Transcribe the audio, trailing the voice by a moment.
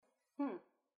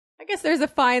I guess there's a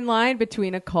fine line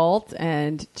between a cult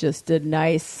and just a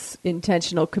nice,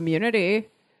 intentional community,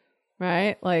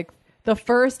 right? Like the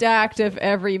first act of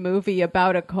every movie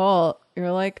about a cult,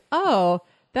 you're like, oh,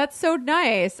 that's so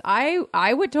nice.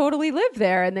 I would totally live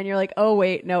there. And then you're like, oh,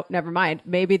 wait, no, never mind.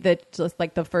 Maybe just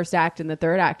like the first act and the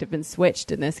third act have been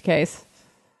switched in this case.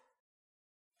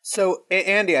 So,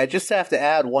 Andy, I just have to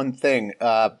add one thing,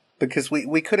 because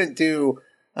we couldn't do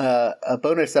a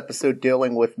bonus episode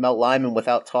dealing with Mel Lyman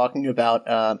without talking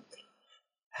about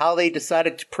how they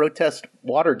decided to protest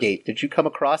Watergate. Did you come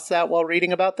across that while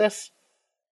reading about this?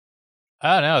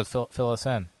 Oh, no, fill us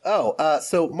in.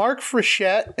 So Mark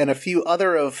Frechette and a few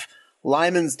other of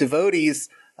Lyman's devotees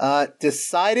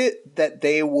decided that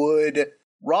they would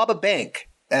rob a bank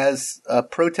as a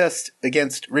protest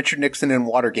against Richard Nixon and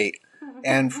Watergate.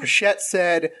 And Frechette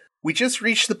said, we just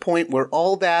reached the point where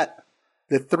all that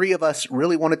the three of us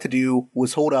really wanted to do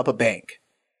was hold up a bank.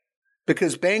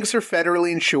 Because banks are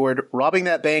federally insured, robbing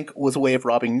that bank was a way of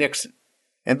robbing Nixon.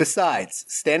 And besides,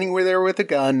 standing there with a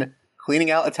gun,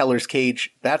 cleaning out a teller's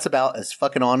cage, that's about as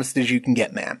fucking honest as you can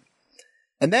get, man.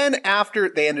 And then after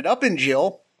they ended up in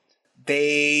jail,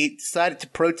 they decided to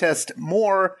protest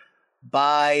more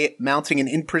by mounting an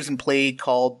in-prison plaque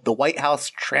called the White House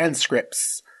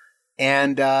Transcripts.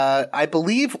 And I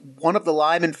believe one of the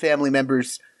Lyman family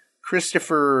members,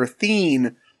 Christopher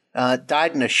Thien,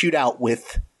 died in a shootout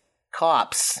with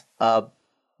cops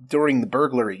during the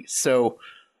burglary. So,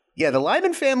 yeah, the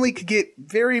Lyman family could get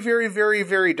very, very, very,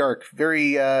 very dark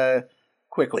very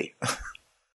quickly.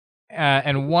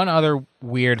 And one other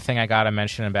weird thing I got to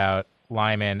mention about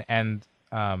Lyman, and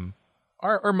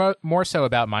more so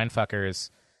about Mindfuckers,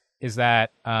 is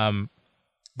that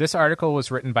this article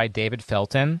was written by David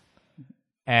Felton,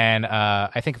 and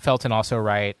I think Felton also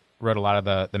wrote a lot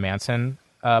of the Manson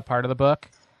part of the book.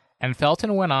 And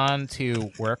Felton went on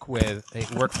to work for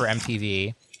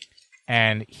MTV,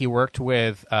 and he worked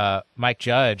with Mike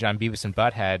Judge on Beavis and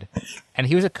Butthead, and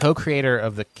he was a co-creator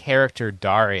of the character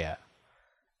Daria.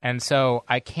 And so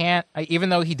even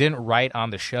though he didn't write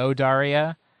on the show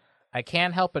Daria, I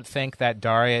can't help but think that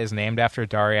Daria is named after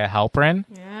Daria Halperin,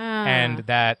 and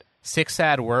that Sick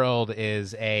Sad World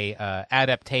is a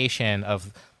adaptation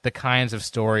of the kinds of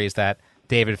stories that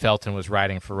David Felton was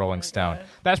writing for Rolling Stone.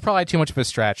 That's probably too much of a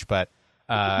stretch, but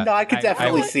no, I could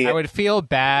definitely see it. I would feel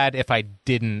bad if I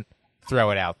didn't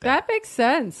throw it out there. That makes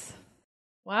sense.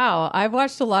 Wow, I've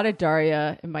watched a lot of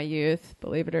Daria in my youth,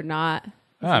 believe it or not.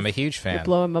 I'm a huge fan. You're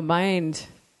blowing my mind.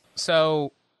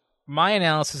 So my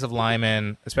analysis of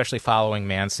Lyman, especially following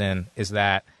Manson, is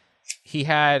that he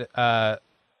had,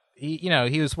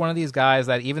 he was one of these guys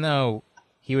that even though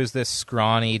he was this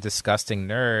scrawny, disgusting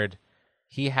nerd,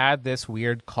 he had this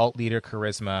weird cult leader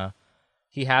charisma.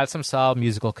 He had some solid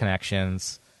musical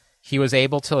connections. He was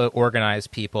able to organize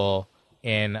people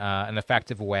in an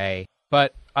effective way.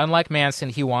 But unlike Manson,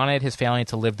 he wanted his family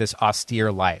to live this austere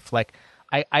life. Like,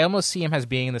 I almost see him as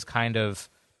being this kind of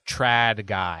trad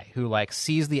guy who, like,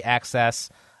 sees the excess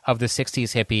of the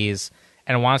 60s hippies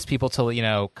and wants people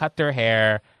to, cut their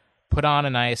hair, put on a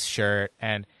nice shirt.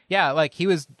 And, yeah, like, he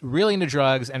was really into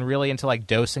drugs and really into, like,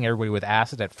 dosing everybody with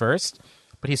acid at first.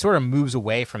 But he sort of moves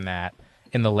away from that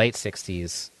in the late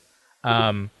 60s.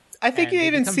 I think you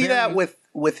even see that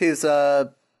with his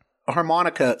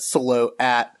harmonica solo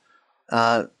at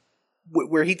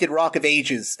where he did Rock of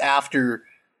Ages after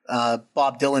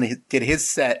Bob Dylan did his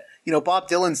set. Bob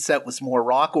Dylan's set was more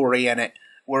rock oriented,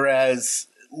 whereas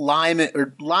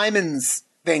Lyman's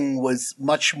thing was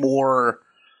much more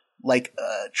like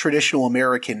traditional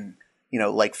American,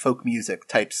 like folk music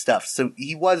type stuff. So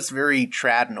he was very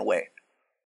trad in a way.